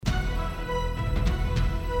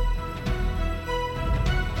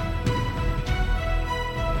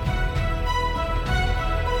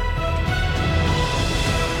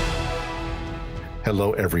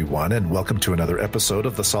Hello, everyone, and welcome to another episode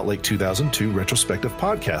of the Salt Lake 2002 Retrospective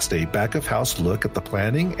Podcast, a back-of-house look at the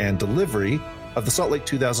planning and delivery of the Salt Lake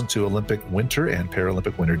 2002 Olympic Winter and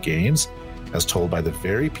Paralympic Winter Games, as told by the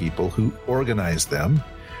very people who organized them.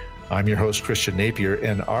 I'm your host, Christian Napier,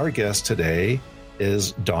 and our guest today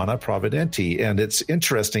is Donna Providenti. And it's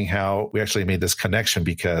interesting how we actually made this connection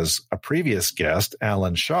because a previous guest,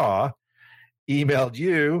 Alan Shaw, emailed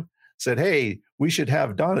you, said, hey, we should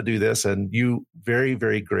have Donna do this. And you very,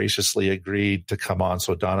 very graciously agreed to come on.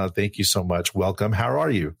 So Donna, thank you so much. Welcome. How are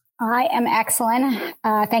you? I am excellent.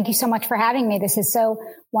 Thank you so much for having me. This is so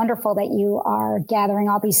wonderful that you are gathering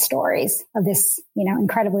all these stories of this,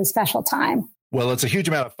 incredibly special time. Well, it's a huge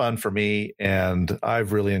amount of fun for me, and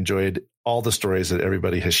I've really enjoyed all the stories that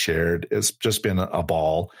everybody has shared. It's just been a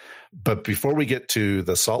ball. But before we get to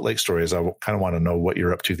the Salt Lake stories, I kind of want to know what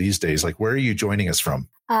you're up to these days. Like, where are you joining us from?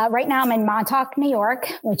 Right now, I'm in Montauk, New York,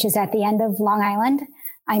 which is at the end of Long Island.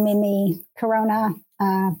 I'm in the Corona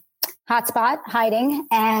hotspot hiding.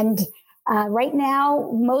 And right now,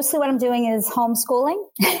 mostly what I'm doing is homeschooling,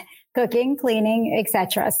 cooking, cleaning,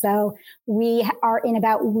 etc. So we are in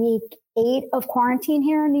about week 8 of quarantine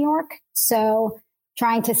here in New York. So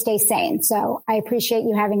trying to stay sane. So I appreciate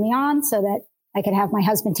you having me on so that I could have my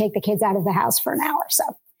husband take the kids out of the house for an hour. So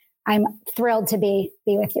I'm thrilled to be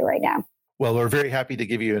with you right now. Well, we're very happy to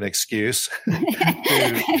give you an excuse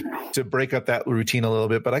to break up that routine a little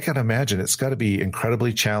bit. But I can imagine it's got to be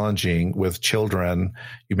incredibly challenging with children.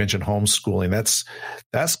 You mentioned homeschooling.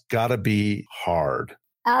 That's got to be hard.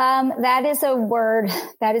 That is a word.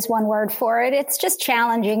 That is one word for it. It's just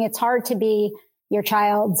challenging. It's hard to be your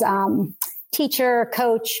child's teacher,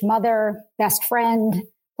 coach, mother, best friend,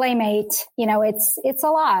 playmate. It's a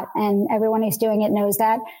lot, and everyone who's doing it knows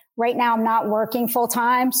that. Right now, I'm not working full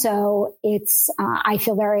time, so I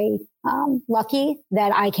feel very lucky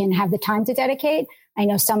that I can have the time to dedicate. I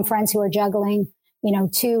know some friends who are juggling,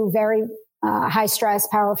 2 very high stress,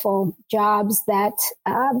 powerful jobs that,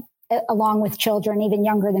 along with children even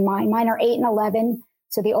younger than mine. Mine are 8 and 11,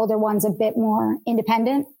 so the older one's a bit more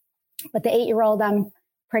independent, but the 8-year-old, I'm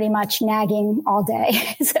pretty much nagging all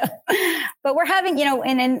day. But we're having,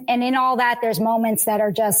 and in all that, there's moments that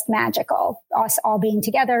are just magical. Us all being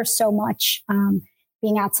together so much,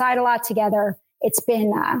 being outside a lot together. It's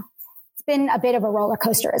been a bit of a roller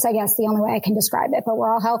coaster, is I guess the only way I can describe it. But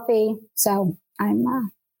we're all healthy, so I'm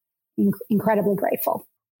incredibly grateful.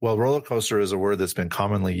 Well, roller coaster is a word that's been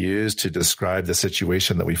commonly used to describe the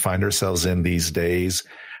situation that we find ourselves in these days.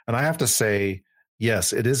 And I have to say,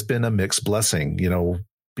 yes, it has been a mixed blessing.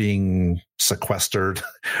 Being sequestered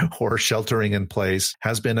or sheltering in place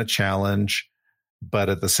has been a challenge. But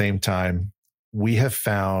at the same time, we have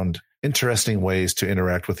found interesting ways to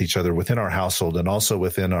interact with each other within our household and also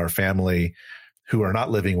within our family who are not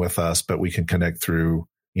living with us, but we can connect through,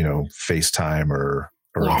 FaceTime or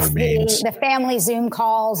yes, other means. The family Zoom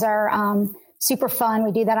calls are super fun.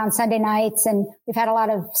 We do that on Sunday nights, and we've had a lot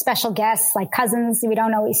of special guests like cousins we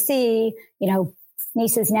don't always see,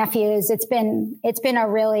 nieces, nephews. It's been a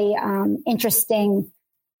really interesting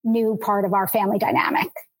new part of our family dynamic.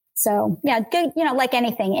 So yeah, good. Like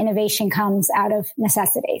anything, innovation comes out of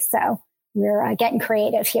necessity. So we're getting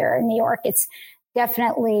creative here in New York. It's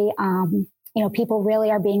definitely, people really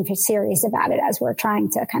are being serious about it as we're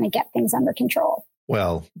trying to kind of get things under control.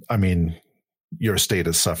 Well, I mean, your state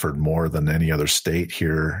has suffered more than any other state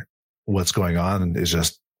here. What's going on is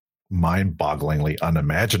just mind-bogglingly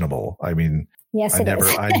unimaginable. I mean, yes,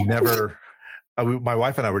 my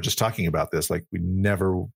wife and I were just talking about this. Like, we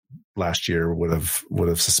never last year would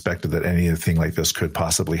have suspected that anything like this could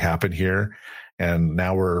possibly happen here. And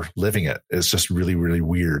now we're living it. It's just really, really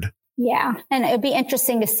weird. Yeah. And it'd be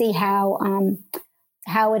interesting to see how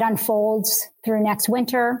it unfolds through next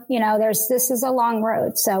winter. This is a long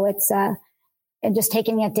road. So it's, and just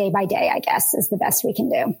taking it day by day, I guess, is the best we can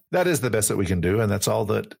do. That is the best that we can do. And that's all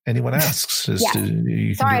that anyone asks. Is yeah.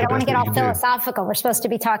 Sorry, I don't want to get all philosophical. We're supposed to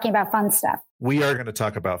be talking about fun stuff. We are going to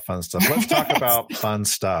talk about fun stuff. Let's talk about fun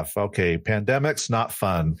stuff. Okay. Pandemics, not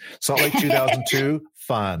fun. Salt Lake 2002,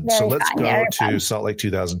 fun. So let's go to Salt Lake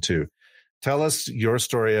 2002. Tell us your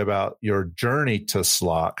story about your journey to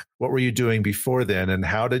SLOC. What were you doing before then, and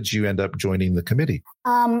how did you end up joining the committee?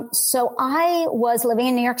 So I was living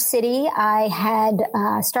in New York City. I had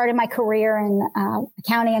started my career in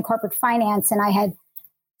accounting and corporate finance, and I had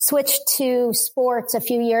switched to sports a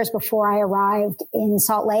few years before I arrived in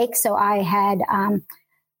Salt Lake. So I had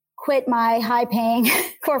quit my high-paying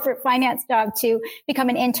corporate finance job to become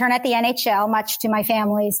an intern at the NHL, much to my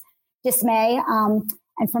family's dismay.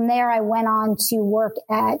 And from there, I went on to work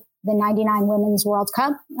at the 99 Women's World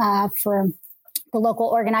Cup for the local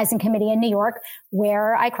organizing committee in New York,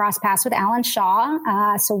 where I crossed paths with Alan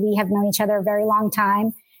Shaw. So we have known each other a very long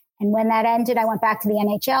time. And when that ended, I went back to the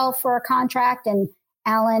NHL for a contract, and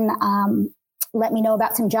Alan let me know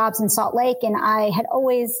about some jobs in Salt Lake. And I had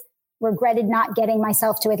always regretted not getting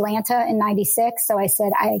myself to Atlanta in 96. So I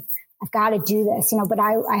said, I've got to do this, but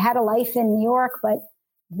I had a life in New York, but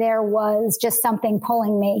there was just something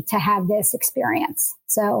pulling me to have this experience.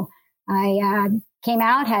 So I came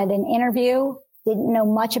out, had an interview, didn't know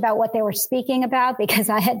much about what they were speaking about because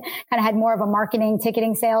I had kind of had more of a marketing,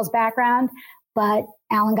 ticketing sales background, but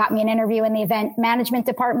Alan got me an interview in the event management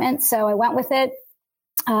department. So I went with it,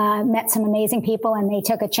 met some amazing people, and they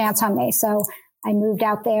took a chance on me. So I moved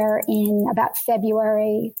out there in about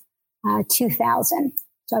February 2000.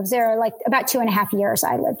 So I was there like about 2.5 years.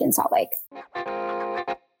 I lived in Salt Lake.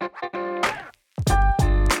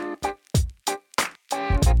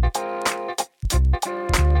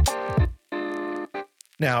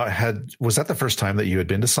 Now, was that the first time that you had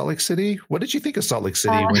been to Salt Lake City? What did you think of Salt Lake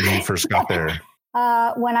City when you first got there?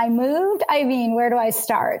 When I moved, where do I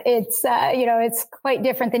start? It's, it's quite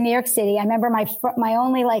different than New York City. I remember my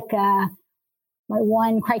only my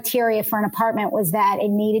one criteria for an apartment was that I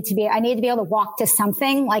needed to be able to walk to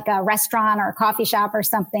something like a restaurant or a coffee shop or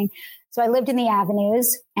something. So I lived in the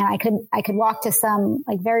Avenues, and I could walk to some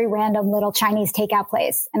like very random little Chinese takeout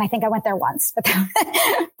place. And I think I went there once,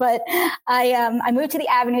 but I moved to the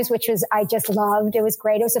Avenues, which I just loved. It was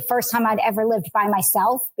great. It was the first time I'd ever lived by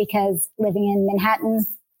myself, because living in Manhattan,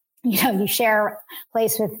 you share a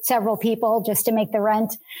place with several people just to make the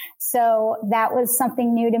rent. So that was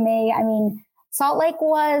something new to me. Salt Lake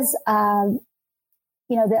was,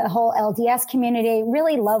 the whole LDS community,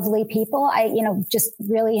 really lovely people. I, just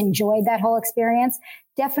really enjoyed that whole experience.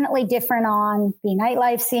 Definitely different on the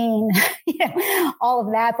nightlife scene, all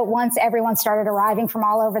of that. But once everyone started arriving from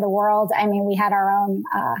all over the world, we had our own,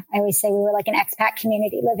 I always say we were like an expat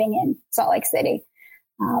community living in Salt Lake City.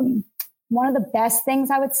 One of the best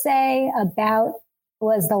things I would say about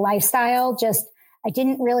was the lifestyle. Just, I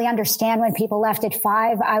didn't really understand when people left at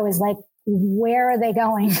 5. I was like, where are they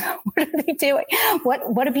going? What are they doing?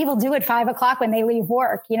 What do people do at 5 o'clock when they leave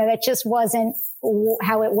work? That just wasn't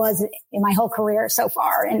how it was in my whole career so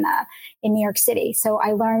far in New York City. So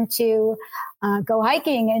I learned to go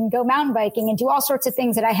hiking and go mountain biking and do all sorts of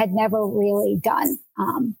things that I had never really done.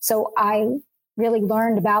 So I really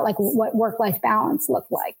learned about like what work-life balance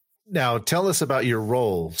looked like. Now, tell us about your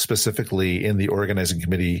role specifically in the organizing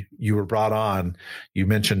committee. You were brought on. You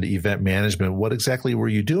mentioned event management. What exactly were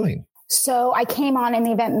you doing? So I came on in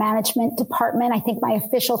the event management department. I think my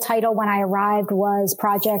official title when I arrived was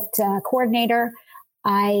project coordinator.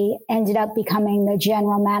 I ended up becoming the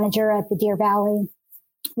general manager at the Deer Valley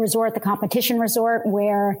Resort, the competition resort,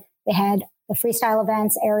 where they had the freestyle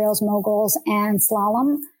events, aerials, moguls, and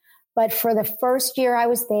slalom. But for the first year I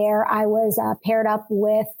was there, I was paired up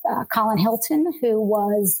with Colin Hilton, who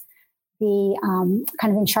was the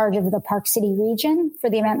kind of in charge of the Park City region for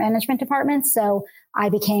the event management department. So I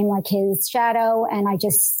became like his shadow, and I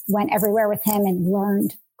just went everywhere with him and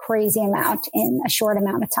learned crazy amount in a short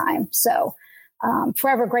amount of time. So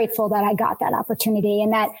forever grateful that I got that opportunity,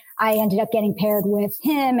 and that I ended up getting paired with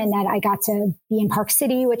him, and that I got to be in Park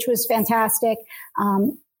City, which was fantastic.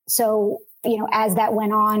 So, as that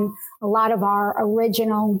went on, a lot of our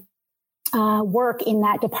original work in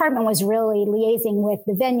that department was really liaising with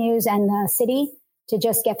the venues and the city to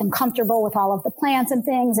just get them comfortable with all of the plans and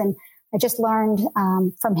things. And I just learned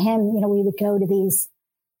from him, we would go to these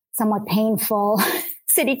somewhat painful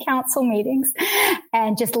city council meetings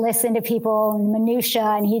and just listen to people and minutia.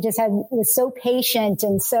 And he just was so patient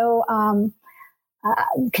and so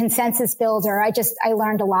consensus builder. I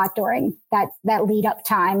learned a lot during that lead up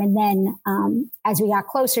time. And then as we got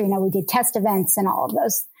closer, we did test events and all of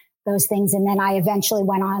those things. And then I eventually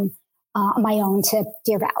went on my own to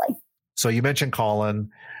Deer Valley. So you mentioned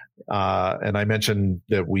Colin, and I mentioned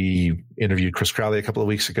that we interviewed Chris Crowley a couple of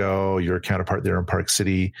weeks ago, your counterpart there in Park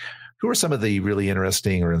City. Who are some of the really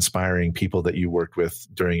interesting or inspiring people that you worked with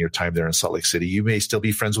during your time there in Salt Lake City? You may still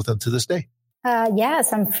be friends with them to this day.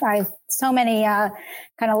 Yes, I have so many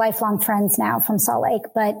kind of lifelong friends now from Salt Lake.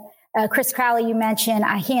 But Chris Crowley, you mentioned,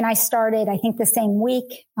 he and I started, I think, the same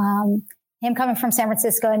week. Him coming from San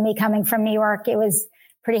Francisco and me coming from New York, it was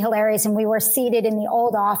pretty hilarious. And we were seated in the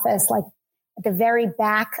old office, like at the very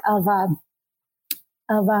back of a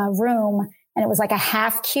room. And it was like a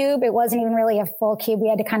half cube. It wasn't even really a full cube. We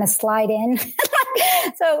had to kind of slide in.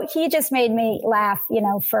 So he just made me laugh,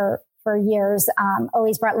 for years.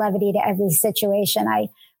 Always brought levity to every situation.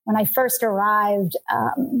 When I first arrived,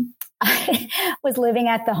 I was living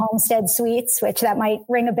at the Homestead Suites, which that might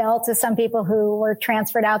ring a bell to some people who were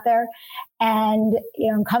transferred out there. And,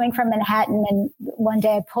 I'm coming from Manhattan, and one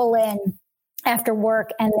day I pull in after work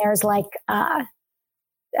and there's like,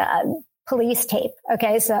 police tape.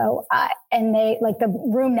 Okay. So, and they like the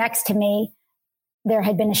room next to me, there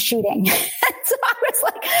had been a shooting. So I was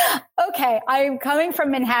like, okay, I'm coming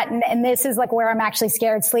from Manhattan and this is like where I'm actually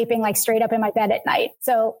scared, sleeping like straight up in my bed at night.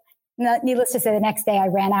 So needless to say, the next day I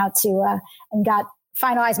ran out to, and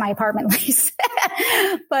finalized my apartment lease.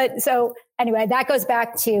 But so anyway, that goes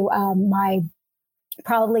back to,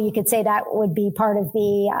 probably you could say that would be part of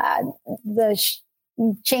the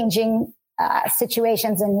changing,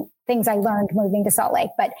 situations and things I learned moving to Salt Lake.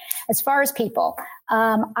 But as far as people,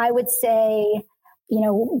 I would say,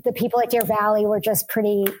 the people at Deer Valley were just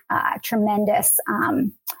pretty tremendous.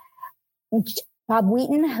 Bob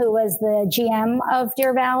Wheaton, who was the GM of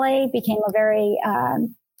Deer Valley, became a very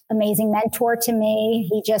amazing mentor to me.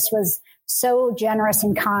 He just was so generous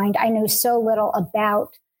and kind. I knew so little about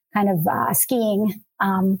kind of skiing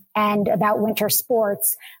and about winter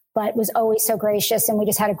sports, but was always so gracious. And we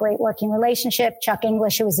just had a great working relationship. Chuck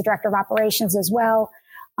English, who was the director of operations as well.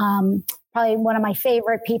 Probably one of my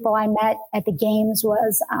favorite people I met at the games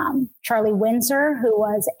was Charlie Windsor, who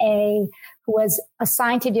was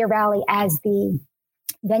assigned to Deer Valley as the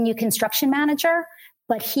venue construction manager.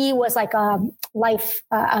 But he was like a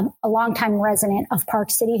longtime resident of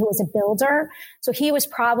Park City who was a builder. So he was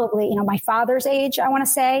probably, my father's age, I want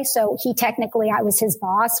to say. So I was his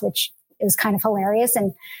boss, which is kind of hilarious.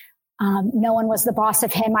 And no one was the boss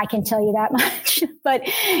of him, I can tell you that much. But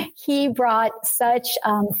he brought such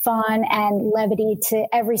fun and levity to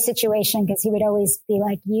every situation because he would always be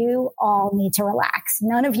like, you all need to relax.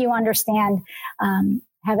 None of you understand,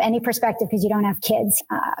 have any perspective because you don't have kids.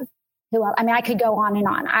 I could go on and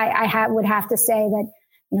on. I would have to say that,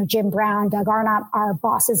 Jim Brown, Doug Arnott, our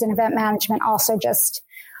bosses in event management, also just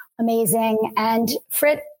amazing. And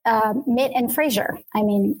Mitt and Fraser. I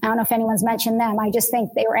don't know if anyone's mentioned them. I just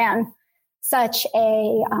think they ran such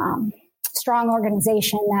a strong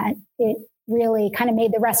organization that it really kind of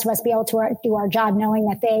made the rest of us be able to do our job, knowing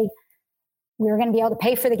that we were going to be able to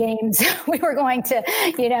pay for the games. We were going to,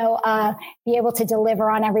 be able to deliver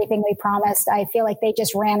on everything we promised. I feel like they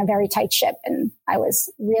just ran a very tight ship, and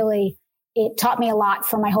it taught me a lot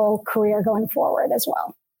for my whole career going forward as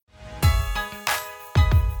well.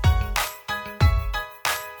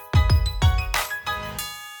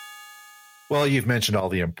 Well, you've mentioned all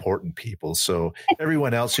the important people, so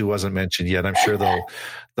everyone else who wasn't mentioned yet, I'm sure they'll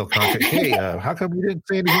contact. Hey, how come you didn't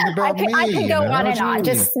say anything about me? I could go on and on,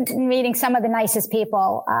 just meeting some of the nicest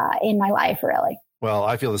people in my life, really. Well,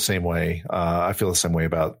 I feel the same way. I feel the same way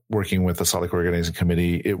about working with the Salt Lake Organizing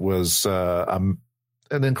Committee. It was an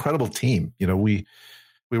incredible team. We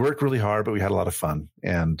worked really hard, but we had a lot of fun,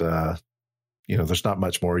 and there's not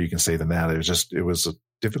much more you can say than that. It was a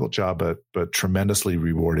difficult job, but tremendously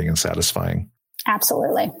rewarding and satisfying.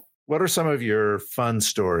 Absolutely. What are some of your fun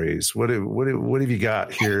stories? What have you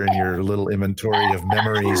got here in your little inventory of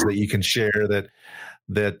memories that you can share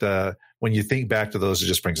that when you think back to those, it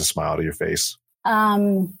just brings a smile to your face?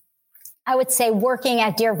 I would say working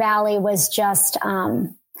at Deer Valley was just,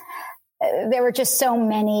 there were just so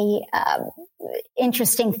many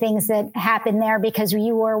interesting things that happened there because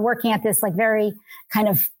you were working at this like very kind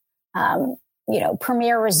of,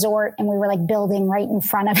 premier resort, and we were like building right in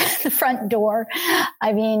front of the front door.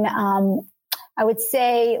 I would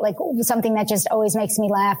say like something that just always makes me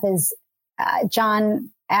laugh is John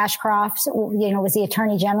Ashcroft, was the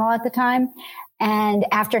Attorney General at the time. And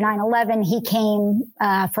after 9/11, he came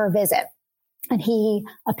for a visit. And he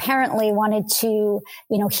apparently wanted to,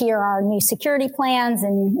 hear our new security plans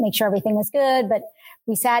and make sure everything was good. But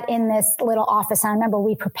we sat in this little office. I remember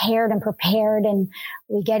we prepared, and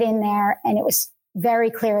we get in there, and it was very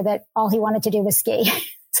clear that all he wanted to do was ski.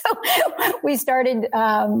 So we started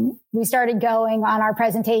going on our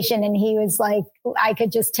presentation, and he was like, I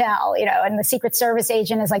could just tell, and the Secret Service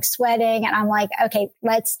agent is like sweating, and I'm like, okay,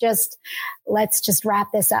 let's just wrap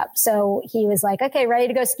this up. So he was like, okay, ready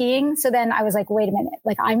to go skiing. So then I was like, wait a minute,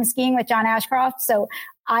 like I'm skiing with John Ashcroft. So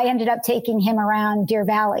I ended up taking him around Deer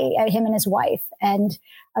Valley, him and his wife. And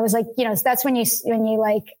I was like, so that's when you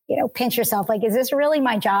like, pinch yourself, like, is this really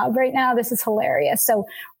my job right now? This is hilarious. So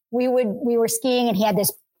we were skiing, and he had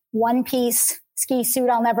this one piece ski suit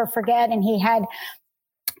I'll never forget. And he had,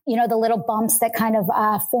 the little bumps that kind of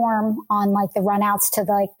form on like the runouts to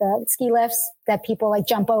the ski lifts that people like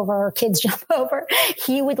jump over or kids jump over.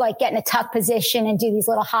 He would like get in a tuck position and do these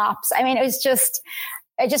little hops.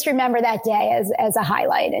 I just remember that day as a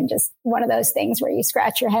highlight, and just one of those things where you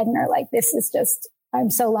scratch your head and are like, this is just I'm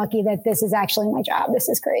so lucky that this is actually my job. This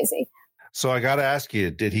is crazy. So I got to ask you,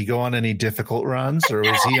 did he go on any difficult runs, or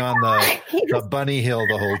was he on the bunny hill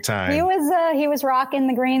the whole time? He was rocking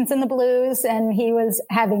the greens and the blues, and he was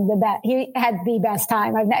having he had the best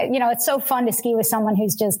time. It's so fun to ski with someone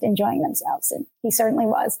who's just enjoying themselves. And he certainly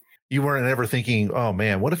was. You weren't ever thinking, oh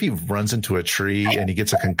man, what if he runs into a tree and he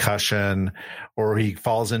gets a concussion, or he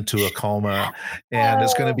falls into a coma, and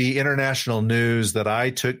it's going to be international news that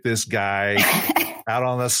I took this guy out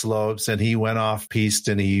on the slopes and he went off piste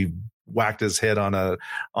and he whacked his head on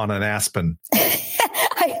an aspen.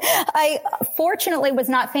 I fortunately was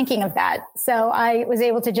not thinking of that. So I was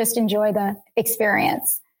able to just enjoy the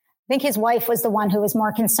experience. I think his wife was the one who was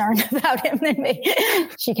more concerned about him than me.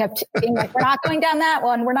 She kept being like, we're not going down that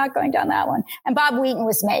one. We're not going down that one. And Bob Wheaton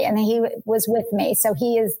was me, and he was with me. So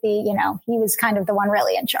he is he was kind of the one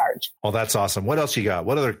really in charge. Well, that's awesome. What else you got?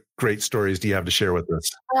 What other great stories do you have to share with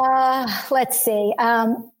us? Let's see.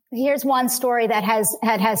 Here's one story that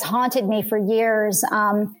has haunted me for years,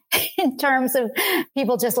 in terms of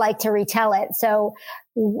people just like to retell it. So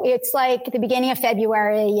it's like the beginning of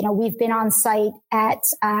February, we've been on site at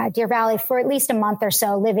Deer Valley for at least a month or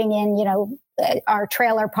so, living in, our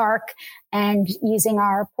trailer park and using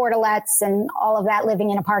our portalets and all of that, living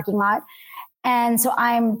in a parking lot. And so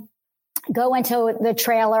go into the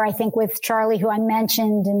trailer, I think with Charlie, who I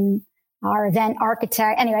mentioned, and our event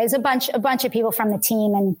architect. Anyways, a bunch of people from the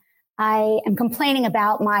team. And I am complaining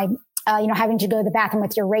about my, having to go to the bathroom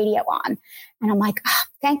with your radio on. And I'm like,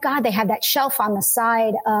 thank God they have that shelf on the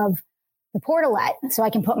side of the portalet so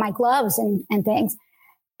I can put my gloves and things.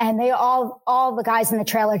 And they all the guys in the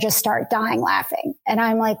trailer just start dying laughing. And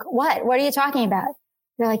I'm like, what are you talking about?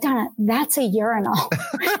 They're like, Donna, that's a urinal.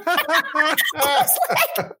 I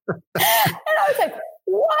was like,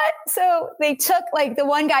 what? So they took, the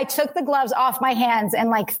one guy took the gloves off my hands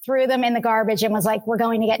and threw them in the garbage and was like, we're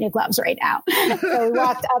going to get new gloves right now. So we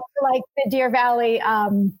walked up to the Deer Valley,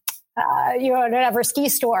 whatever ski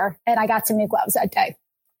store, and I got some new gloves that day.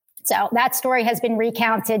 So that story has been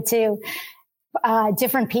recounted to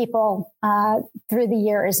different people through the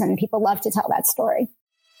years, and people love to tell that story.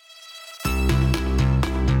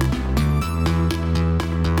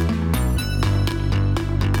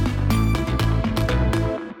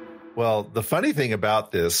 Well, the funny thing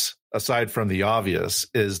about this, aside from the obvious,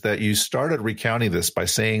 is that you started recounting this by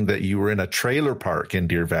saying that you were in a trailer park in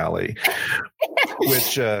Deer Valley,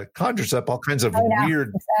 which conjures up all kinds of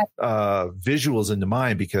weird visuals into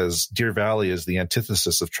mind, because Deer Valley is the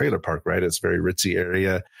antithesis of trailer park, right? It's a very ritzy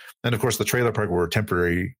area. And of course, the trailer park were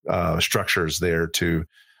temporary structures there to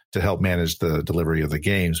help manage the delivery of the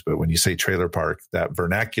games. But when you say trailer park, that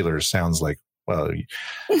vernacular sounds like,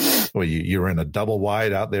 you were in a double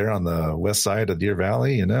wide out there on the west side of Deer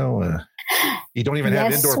Valley, you don't even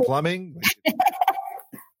have indoor plumbing.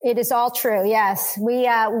 It is all true. Yes. We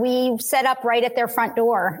set up right at their front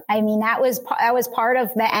door. I mean, that was part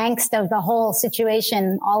of the angst of the whole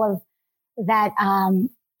situation, all of that,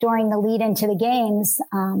 during the lead into the games.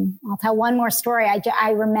 I'll tell one more story.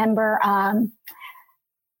 I remember,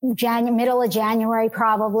 middle of January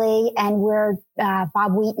probably, and we're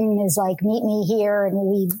Bob Wheaton is like, meet me here, and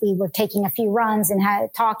we were taking a few runs and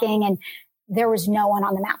talking, and there was no one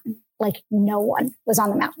on the mountain. No one was on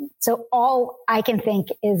the mountain. So all I can think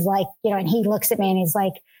is and he looks at me and he's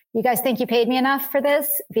like, you guys think you paid me enough for this?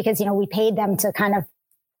 Because we paid them to kind of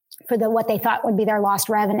for what they thought would be their lost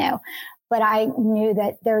revenue. But I knew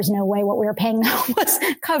that there's no way what we were paying them was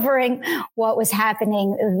covering what was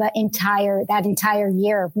happening that entire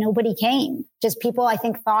year. Nobody came. Just people, I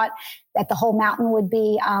think, thought that the whole mountain would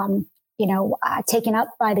be, taken up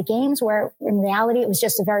by the games, where in reality, it was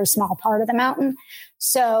just a very small part of the mountain.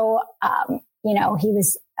 So, I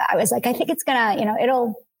was like, I think it's gonna,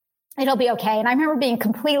 it'll be okay. And I remember being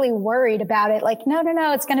completely worried about it. No,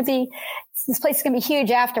 this place is going to be huge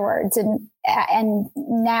afterwards. And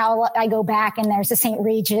now I go back and there's the St.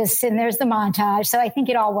 Regis and there's the Montage. So I think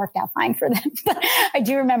it all worked out fine for them. But I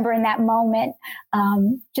do remember in that moment,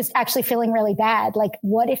 just actually feeling really bad.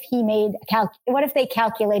 What if what if they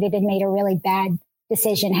calculated and made a really bad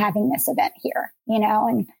decision having this event here,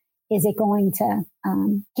 and is it going to,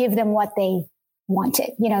 give them what they wanted,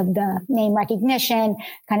 the name recognition,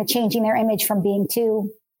 kind of changing their image from being too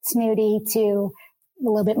snooty to a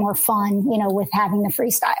little bit more fun, with having the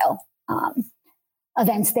freestyle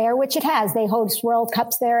events there, which it has. They host World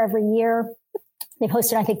Cups there every year. They've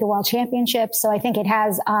hosted, I think, the World Championships. So I think it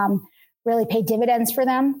has really paid dividends for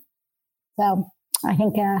them. So I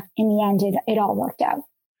think in the end, it all worked out.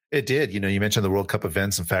 It did. You mentioned the World Cup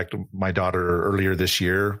events. In fact, my daughter earlier this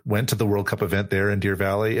year went to the World Cup event there in Deer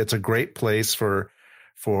Valley. It's a great place for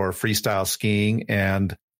for freestyle skiing,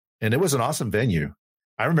 and it was an awesome venue.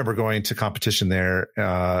 I remember going to competition there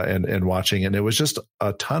and watching, and it was just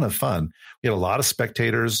a ton of fun. We had a lot of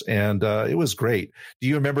spectators, and it was great. Do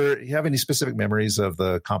you have any specific memories of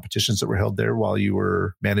the competitions that were held there while you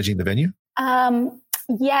were managing the venue?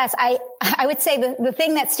 Yes, I would say the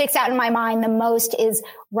thing that sticks out in my mind the most is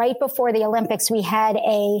right before the Olympics, we had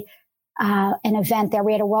an event there.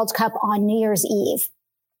 We had a World Cup on New Year's Eve.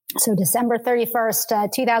 So December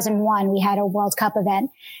 31st, 2001, we had a World Cup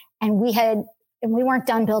event, and we weren't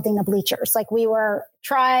done building the bleachers. Like, we were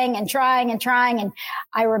trying. And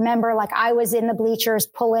I remember, like, I was in the bleachers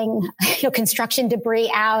pulling construction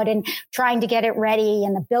debris out and trying to get it ready.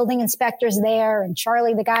 And the building inspector's there. And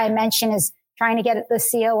Charlie, the guy I mentioned, is trying to get the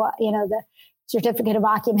CO, the certificate of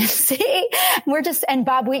occupancy. And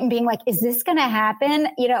Bob Wheaton being like, is this going to happen?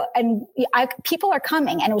 And people are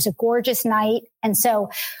coming, and it was a gorgeous night. And so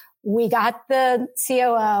we got the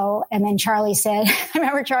COO, and then Charlie said, I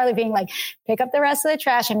remember Charlie being like, pick up the rest of the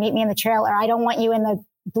trash and meet me in the trailer. I don't want you in the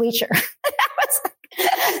bleacher.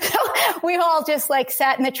 So we all just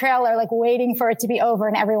sat in the trailer, waiting for it to be over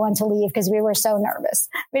and everyone to leave because we were so nervous.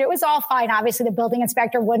 I mean, it was all fine. Obviously, the building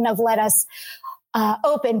inspector wouldn't have let us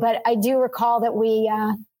open, but I do recall that we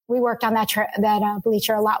worked on that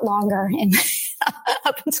bleacher a lot longer and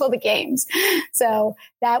up until the games. So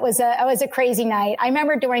that was a crazy night. I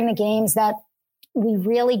remember during the games that we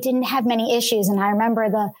really didn't have many issues. And I remember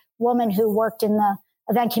the woman who worked in the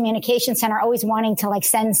event communication center always wanting to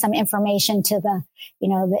send some information to the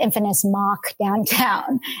infamous mock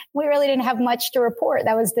downtown. We really didn't have much to report.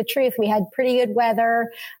 That was the truth. We had pretty good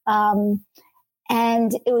weather.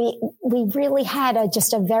 And we really had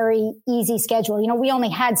just a very easy schedule. We only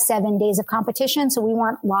had 7 days of competition, so we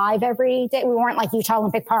weren't live every day. We weren't like Utah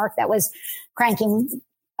Olympic Park that was cranking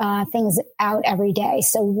things out every day.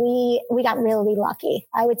 So we got really lucky.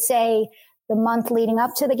 I would say the month leading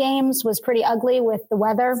up to the games was pretty ugly with the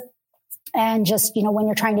weather. And just, when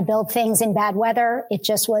you're trying to build things in bad weather, it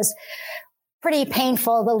just was pretty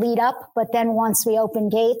painful, the lead up. But then once we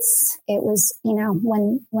opened gates, it was,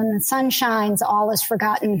 when the sun shines, all is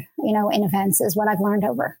forgotten, in events, is what I've learned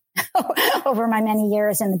over my many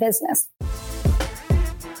years in the business.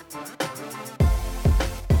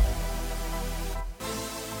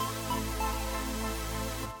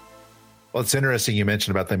 Well, it's interesting you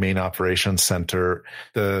mentioned about the main operations center.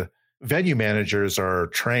 The venue managers are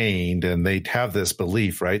trained, and they have this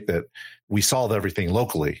belief, right, that we solve everything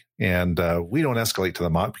locally, and we don't escalate to the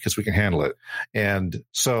mock because we can handle it. And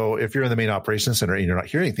so if you're in the main operations center and you're not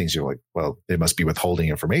hearing things, you're like, well, they must be withholding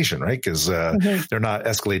information, right? Because they're not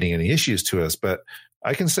escalating any issues to us. But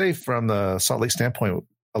I can say from the Salt Lake standpoint,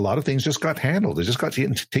 a lot of things just got handled. They just got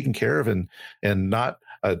taken care of, and not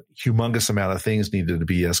a humongous amount of things needed to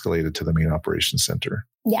be escalated to the main operations center.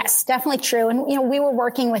 Yes, definitely true. And, we were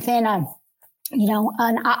working within an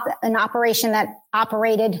operation that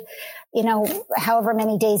operated, however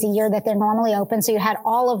many days a year that they're normally open. So you had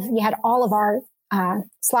all of our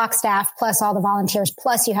SLOC staff, plus all the volunteers,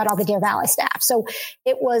 plus you had all the Deer Valley staff. So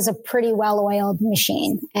it was a pretty well-oiled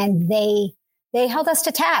machine, and they held us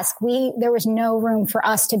to task. There was no room for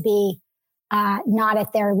us to be not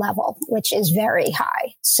at their level, which is very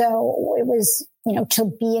high. So it was, to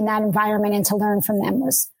be in that environment and to learn from them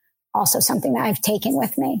was also something that I've taken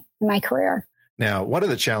with me in my career. Now, one of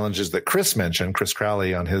the challenges that Chris mentioned, Chris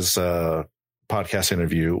Crowley, on his podcast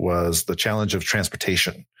interview, was the challenge of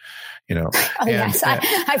transportation. Yes,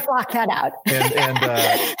 I blocked that out.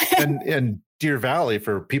 and Deer Valley,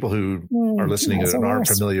 for people who are listening and aren't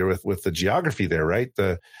familiar with the geography there, right?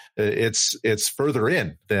 It's further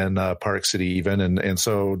in than Park City even, and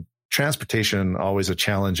so transportation always a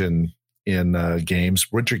challenge in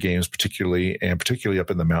games, winter games particularly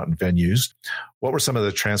up in the mountain venues. What were some of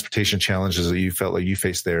the transportation challenges that you felt like you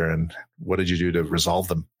faced there, and what did you do to resolve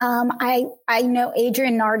them? I know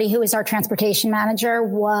Adrian Nardi, who is our transportation manager,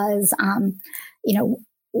 was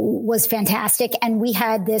fantastic. And we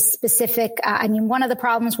had this specific, one of the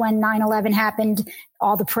problems when 9/11 happened,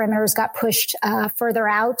 all the perimeters got pushed further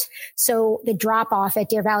out. So the drop off at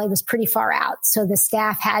Deer Valley was pretty far out. So the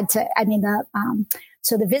staff had to,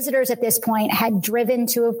 so the visitors at this point had driven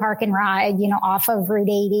to a park and ride, off of Route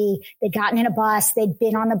 80. They'd gotten in a bus. They'd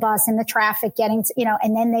been on the bus in the traffic getting to,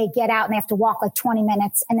 and then they get out and they have to walk 20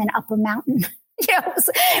 minutes and then up a mountain.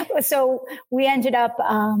 So we ended up,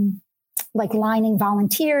 lining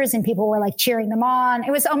volunteers, and people were cheering them on.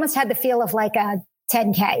 It was almost had the feel of a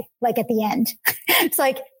 10K, at the end. It's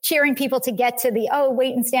cheering people to get to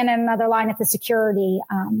wait and stand in another line at the security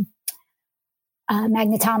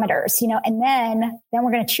magnetometers, and then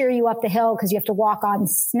we're going to cheer you up the hill because you have to walk on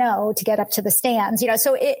snow to get up to the stands,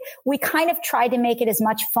 so we kind of tried to make it as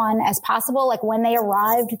much fun as possible. Like when they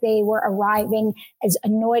arrived, they were arriving as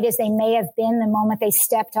annoyed as they may have been the moment they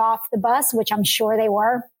stepped off the bus, which I'm sure they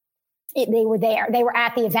were. They were there. They were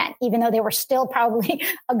at the event, even though they were still probably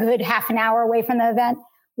a good half an hour away from the event.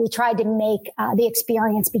 We tried to make the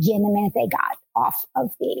experience begin the minute they got off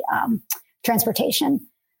of the transportation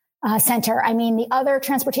center. I mean, the other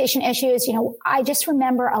transportation issues, I just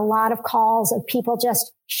remember a lot of calls of people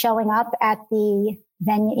just showing up at the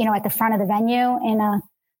venue, at the front of the venue in a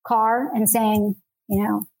car and saying,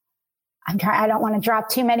 I don't want to drop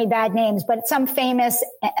too many bad names, but some famous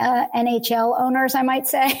NHL owners, I might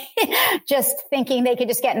say, just thinking they could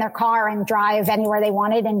just get in their car and drive anywhere they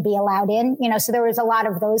wanted and be allowed in. So there was a lot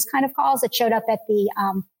of those kind of calls that showed up at the,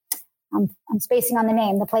 I'm spacing on the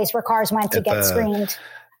name, the place where cars went to get screened.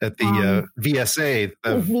 At the VSA.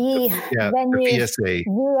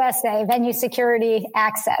 VSA, Venue Security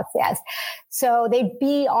Access, yes. So they'd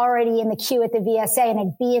be already in the queue at the VSA and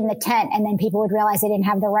they'd be in the tent, and then people would realize they didn't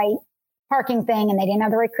have the right parking thing and they didn't have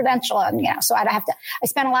the right credential. And, so I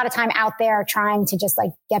spent a lot of time out there trying to just like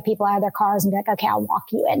get people out of their cars and be like, okay, I'll walk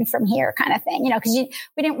you in from here kind of thing, because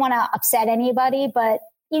we didn't want to upset anybody, but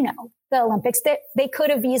the Olympics, they could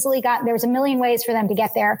have easily there's a million ways for them to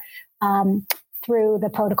get there, through the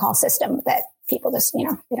protocol system that people just, they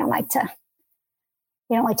don't like to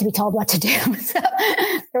be told what to do. So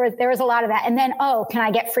there was a lot of that. And then, can I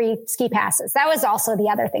get free ski passes? That was also the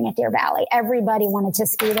other thing at Deer Valley. Everybody wanted to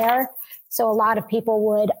ski there. So a lot of people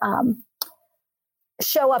would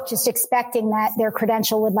show up just expecting that their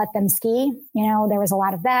credential would let them ski. There was a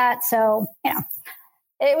lot of that. So,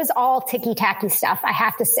 it was all ticky-tacky stuff, I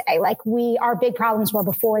have to say. Like our big problems were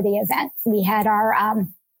before the event. We had our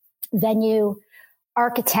venue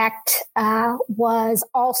architect was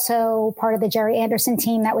also part of the Jerry Anderson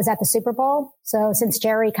team that was at the Super Bowl. So since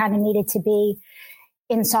Jerry kind of needed to be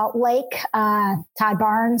in Salt Lake, Todd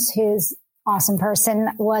Barnes, who's awesome person,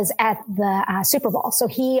 was at the Super Bowl. So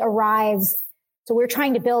he arrives. So we're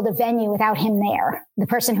trying to build a venue without him there, the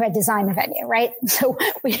person who had designed the venue, right? So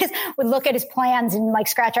we just would look at his plans and like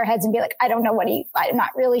scratch our heads and be like, I don't know I'm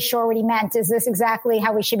not really sure what he meant. Is this exactly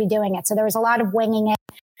how we should be doing it? So there was a lot of winging it.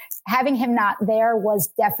 Having him not there was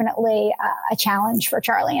definitely a challenge for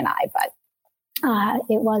Charlie and I, but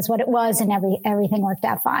it was what it was, and everything worked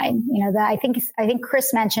out fine. I think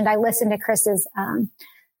Chris mentioned, I listened to Chris's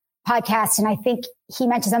podcast, and I think he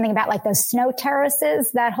mentioned something about like those snow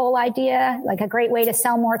terraces. That whole idea, like a great way to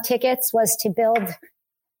sell more tickets was to build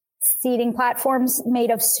seating platforms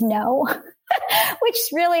made of snow, which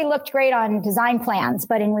really looked great on design plans,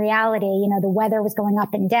 but in reality, the weather was going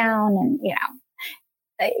up and down, and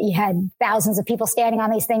you had thousands of people standing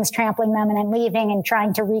on these things, trampling them and then leaving and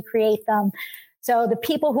trying to recreate them. So the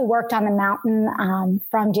people who worked on the mountain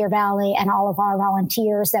from Deer Valley and all of our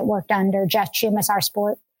volunteers that worked under Jeff Chumas, our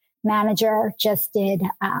sport manager, just did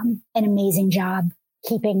an amazing job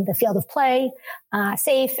keeping the field of play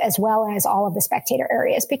safe, as well as all of the spectator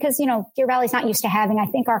areas. Because, Deer Valley's not used to having, I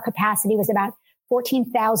think our capacity was about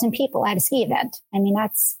 14,000 people at a ski event. I mean,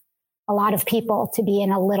 that's a lot of people to be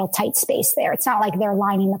in a little tight space there. It's not like they're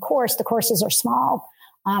lining the course. The courses are small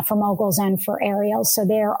for moguls and for aerials. So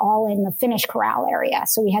they're all in the finish corral area.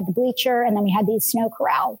 So we had the bleacher, and then we had these snow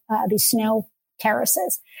corral, these snow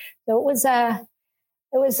terraces. So it was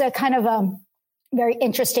a kind of a very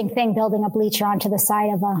interesting thing, building a bleacher onto the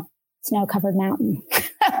side of a snow covered mountain.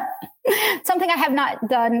 Something I have not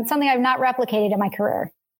done, something I've not replicated in my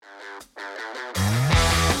career.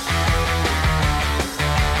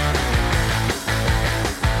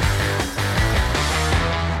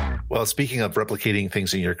 Well, speaking of replicating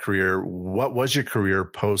things in your career, what was your career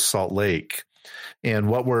post Salt Lake? And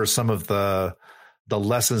what were some of the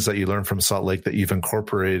lessons that you learned from Salt Lake that you've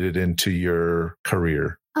incorporated into your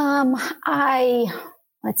career?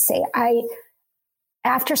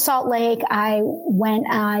 After Salt Lake, I went,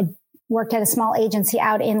 worked at a small agency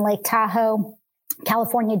out in Lake Tahoe,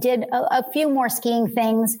 California, did a few more skiing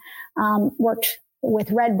things, worked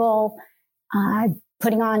with Red Bull,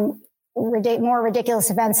 putting on more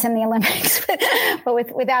ridiculous events than the Olympics,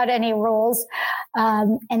 but without any rules.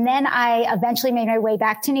 And then I eventually made my way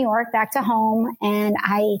back to New York, back to home, and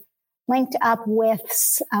I linked up with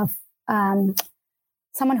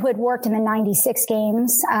someone who had worked in the 96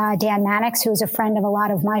 games, Dan Mannix, who was a friend of a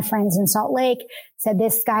lot of my friends in Salt Lake, said,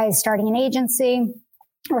 this guy is starting an agency,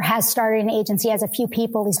 or has started an agency, has a few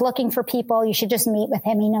people. He's looking for people. You should just meet with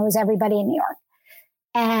him. He knows everybody in New York.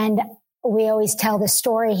 And we always tell the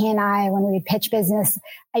story. He and I, when we would pitch business,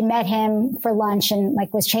 I met him for lunch and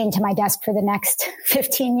like was chained to my desk for the next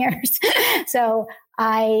 15 years. So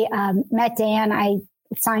I met Dan. I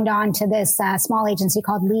signed on to this small agency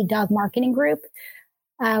called Lead Dog Marketing Group.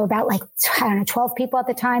 About 12 people at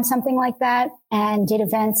the time, something like that, and did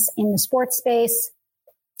events in the sports space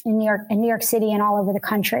in New York City and all over the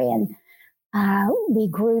country. And we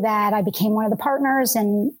grew that. I became one of the partners,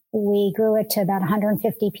 and we grew it to about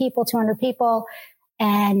 150 people, 200 people.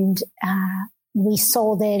 And we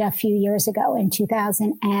sold it a few years ago in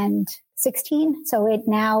 2016. So it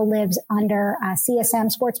now lives under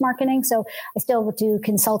CSM Sports Marketing. So I still do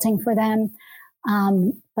consulting for them.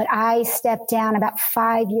 But I stepped down about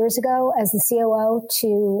 5 years ago as the COO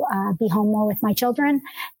to be home more with my children.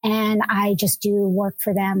 And I just do work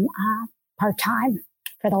for them part-time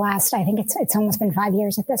for the last, I think it's almost been 5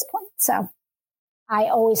 years at this point. So I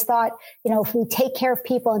always thought, if we take care of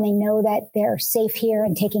people and they know that they're safe here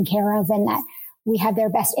and taken care of and that we have their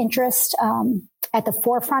best interest at the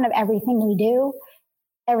forefront of everything we do,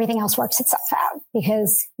 everything else works itself out,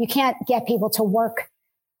 because you can't get people to work.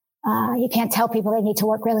 You can't tell people they need to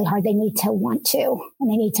work really hard. They need to want to,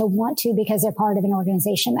 and they need to want to because they're part of an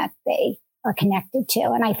organization that they are connected to.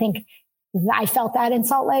 And I think I felt that in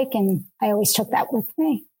Salt Lake, and I always took that with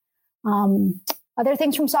me. Other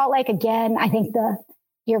things from Salt Lake, again, I think the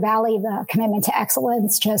Deer Valley, the commitment to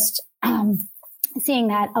excellence, just seeing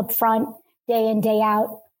that up front day in, day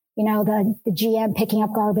out, the GM picking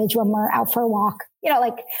up garbage when we're out for a walk,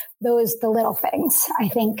 the little things I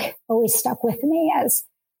think always stuck with me as,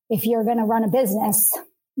 if you're going to run a business,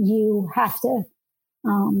 you have to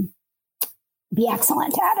be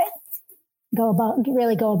excellent at it.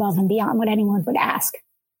 Really go above and beyond what anyone would ask.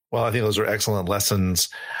 Well, I think those are excellent lessons.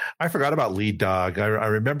 I forgot about Lead Dog. I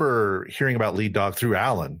remember hearing about Lead Dog through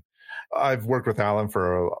Alan. I've worked with Alan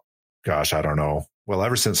for, I don't know. Well,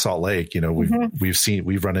 ever since Salt Lake,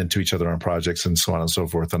 we've run into each other on projects and so on and so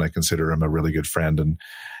forth. And I consider him a really good friend. And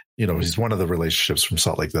he's one of the relationships from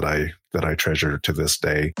Salt Lake that I treasure to this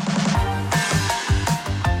day.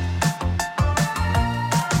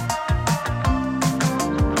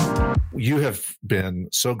 You have been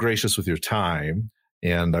so gracious with your time,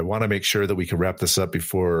 and I want to make sure that we can wrap this up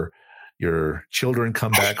before your children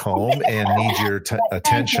come back home and need your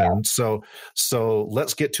attention. So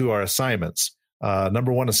let's get to our assignments.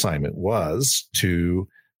 Number one assignment was to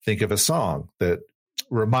think of a song that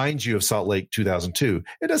reminds you of Salt Lake 2002.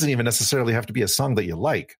 It doesn't even necessarily have to be a song that you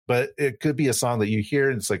like, but it could be a song that you hear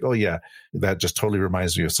and it's like, oh yeah, that just totally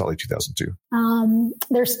reminds me of Salt Lake 2002.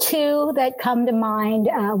 There's two that come to mind.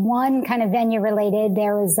 One kind of venue related.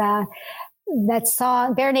 There was that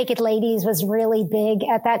song, Bare Naked Ladies, was really big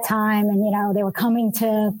at that time. And, they were coming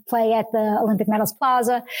to play at the Olympic Meadows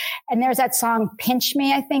Plaza. And there's that song, Pinch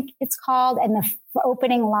Me, I think it's called. And the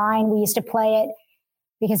opening line, we used to play it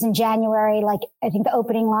because in January, I think the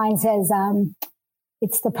opening line says,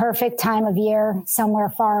 it's the perfect time of year somewhere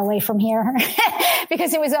far away from here.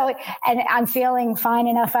 Because it was always, and I'm feeling fine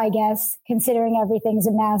enough, I guess, considering everything's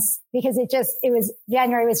a mess, because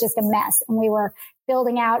January was just a mess. And we were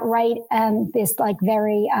building out this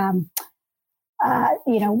very,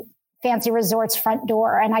 fancy resort's front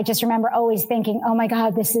door. And I just remember always thinking, oh my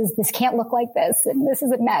God, this can't look like this. And this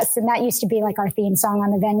is a mess. And that used to be our theme song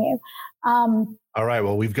on the venue. All right.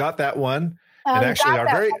 Well, we've got that one. And actually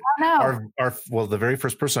the very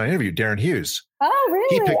first person I interviewed, Darren Hughes. Oh,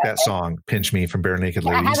 really? He picked that song, Pinch Me, from Bare Naked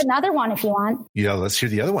Ladies. I have another one if you want. Yeah, let's hear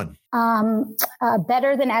the other one.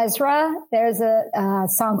 Better Than Ezra. There's a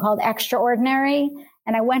song called Extraordinary.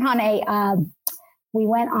 And we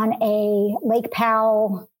went on a Lake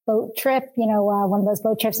Powell boat trip, one of those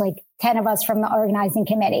boat trips, 10 of us from the organizing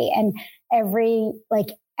committee. And every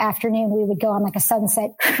afternoon we would go on a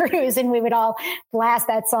sunset cruise and we would all blast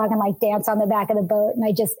that song and dance on the back of the boat.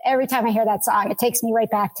 And every time I hear that song, it takes me right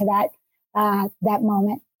back to that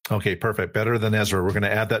moment. Okay, perfect. Better Than Ezra. We're going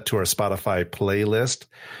to add that to our Spotify playlist.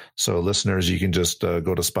 So listeners, you can just go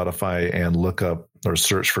to Spotify and look up or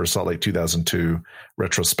search for Salt Lake 2002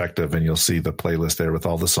 retrospective, and you'll see the playlist there with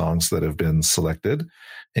all the songs that have been selected,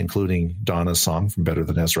 including Donna's song from Better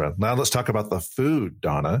Than Ezra. Now let's talk about the food,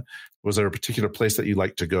 Donna. Was there a particular place that you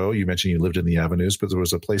like to go? You mentioned you lived in the Avenues, but there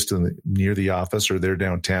was a place near the office or there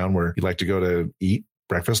downtown where you like to go to eat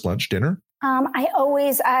breakfast, lunch, dinner? I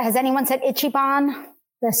always, has anyone said Ichiban,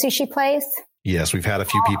 the sushi place? Yes, we've had a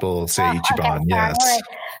few people say Ichiban. Okay, yes.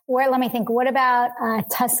 Right. Let me think. What about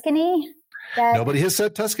Tuscany? Nobody has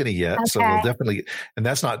said Tuscany yet. Okay. So we'll definitely, and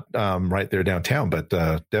that's not right there downtown, but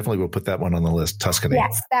definitely we'll put that one on the list, Tuscany.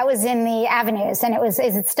 Yes, that was in the Avenues. And is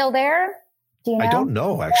it still there? Do you know? I don't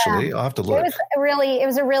know, actually. Yeah. I'll have to look. It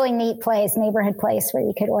was a really neat place, neighborhood place where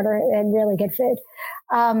you could order really good food.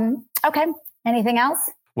 Okay. Anything else?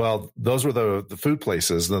 Well, those were the food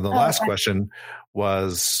places. Then the last question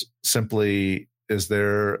was simply, is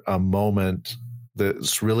there a moment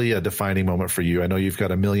that's really a defining moment for you? I know you've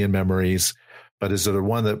got a million memories, but is there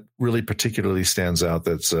one that really particularly stands out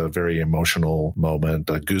that's a very emotional moment,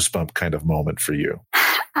 a goosebump kind of moment for you?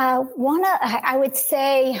 I would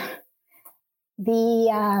say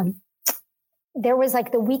there was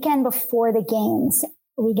like the weekend before the games,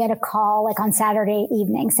 we get a call like on Saturday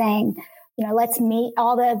evening saying, let's meet.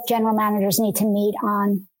 All the general managers need to meet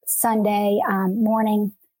on Sunday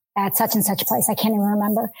morning at such and such place. I can't even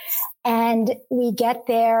remember. And we get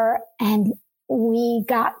there and we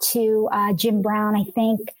got to Jim Brown, I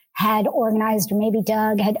think, had organized, or maybe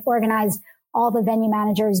Doug had organized all the venue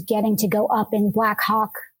managers getting to go up in Black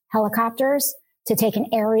Hawk helicopters to take an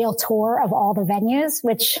aerial tour of all the venues,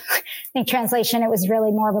 which in translation, it was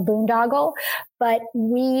really more of a boondoggle. But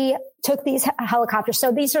we took these helicopters.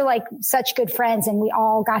 So these are like such good friends, and we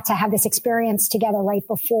all got to have this experience together right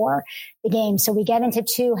before the game. So we get into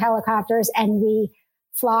 2 helicopters and we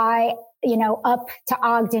fly, up to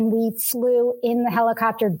Ogden. We flew in the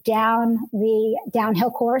helicopter down the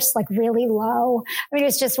downhill course, like really low. I mean, it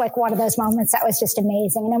was just like one of those moments that was just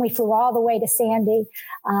amazing. And then we flew all the way to Sandy,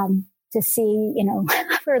 to see, we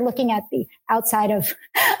were looking at the outside of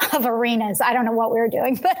arenas. I don't know what we were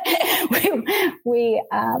doing, but we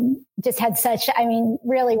just had such,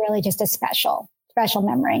 really, really just a special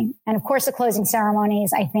memory. And of course, the closing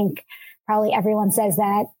ceremonies, I think probably everyone says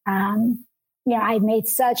that, I made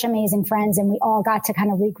such amazing friends, and we all got to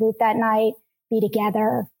kind of regroup that night, be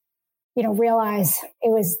together, realize it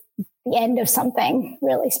was the end of something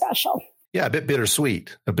really special. Yeah, a bit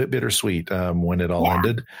bittersweet when it all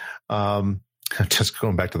ended. Just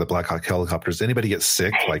going back to the Black Hawk helicopters, anybody get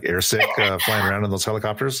sick, like air sick, flying around in those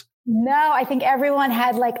helicopters? No, I think everyone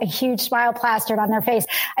had like a huge smile plastered on their face.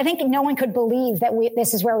 I think no one could believe that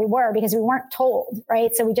this is where we were, because we weren't told,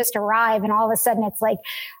 right? So we just arrive, and all of a sudden it's like,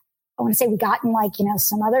 I want to say we got in like,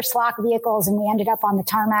 some other SLOC vehicles, and we ended up on the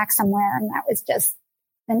tarmac somewhere. And that was just,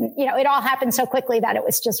 and it all happened so quickly that it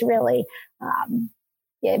was just really,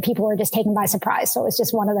 people were just taken by surprise. So it was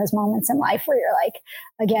just one of those moments in life where you're like,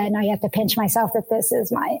 again, I have to pinch myself that this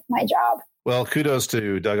is my job. Well, kudos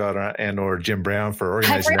to Doug and or Jim Brown for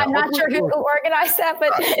organizing that. I'm not sure who organized that,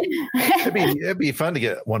 but it'd be fun to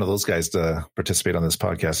get one of those guys to participate on this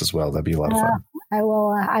podcast as well. That'd be a lot of fun. I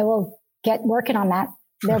will get working on that.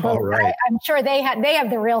 They're both, right. I'm sure they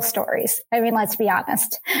have the real stories. I mean, let's be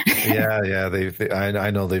honest. Yeah.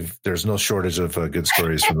 I know there's no shortage of good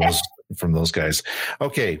stories from those guys.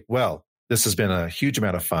 Okay. Well, this has been a huge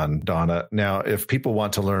amount of fun, Donna. Now, if people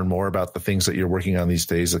want to learn more about the things that you're working on these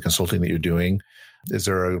days, the consulting that you're doing, is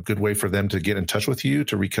there a good way for them to get in touch with you,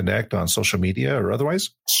 to reconnect on social media or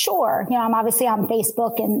otherwise? Sure. I'm obviously on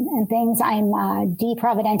Facebook and things. I'm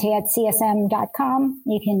dprovidente@csm.com.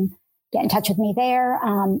 You can get in touch with me there,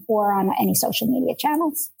 or on any social media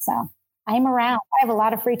channels. So I'm around. I have a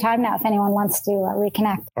lot of free time now if anyone wants to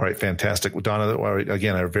reconnect. All right. Fantastic. Well, Donna,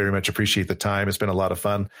 again, I very much appreciate the time. It's been a lot of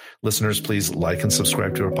fun. Listeners, please like and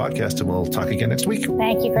subscribe to our podcast, and we'll talk again next week.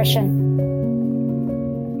 Thank you, Christian.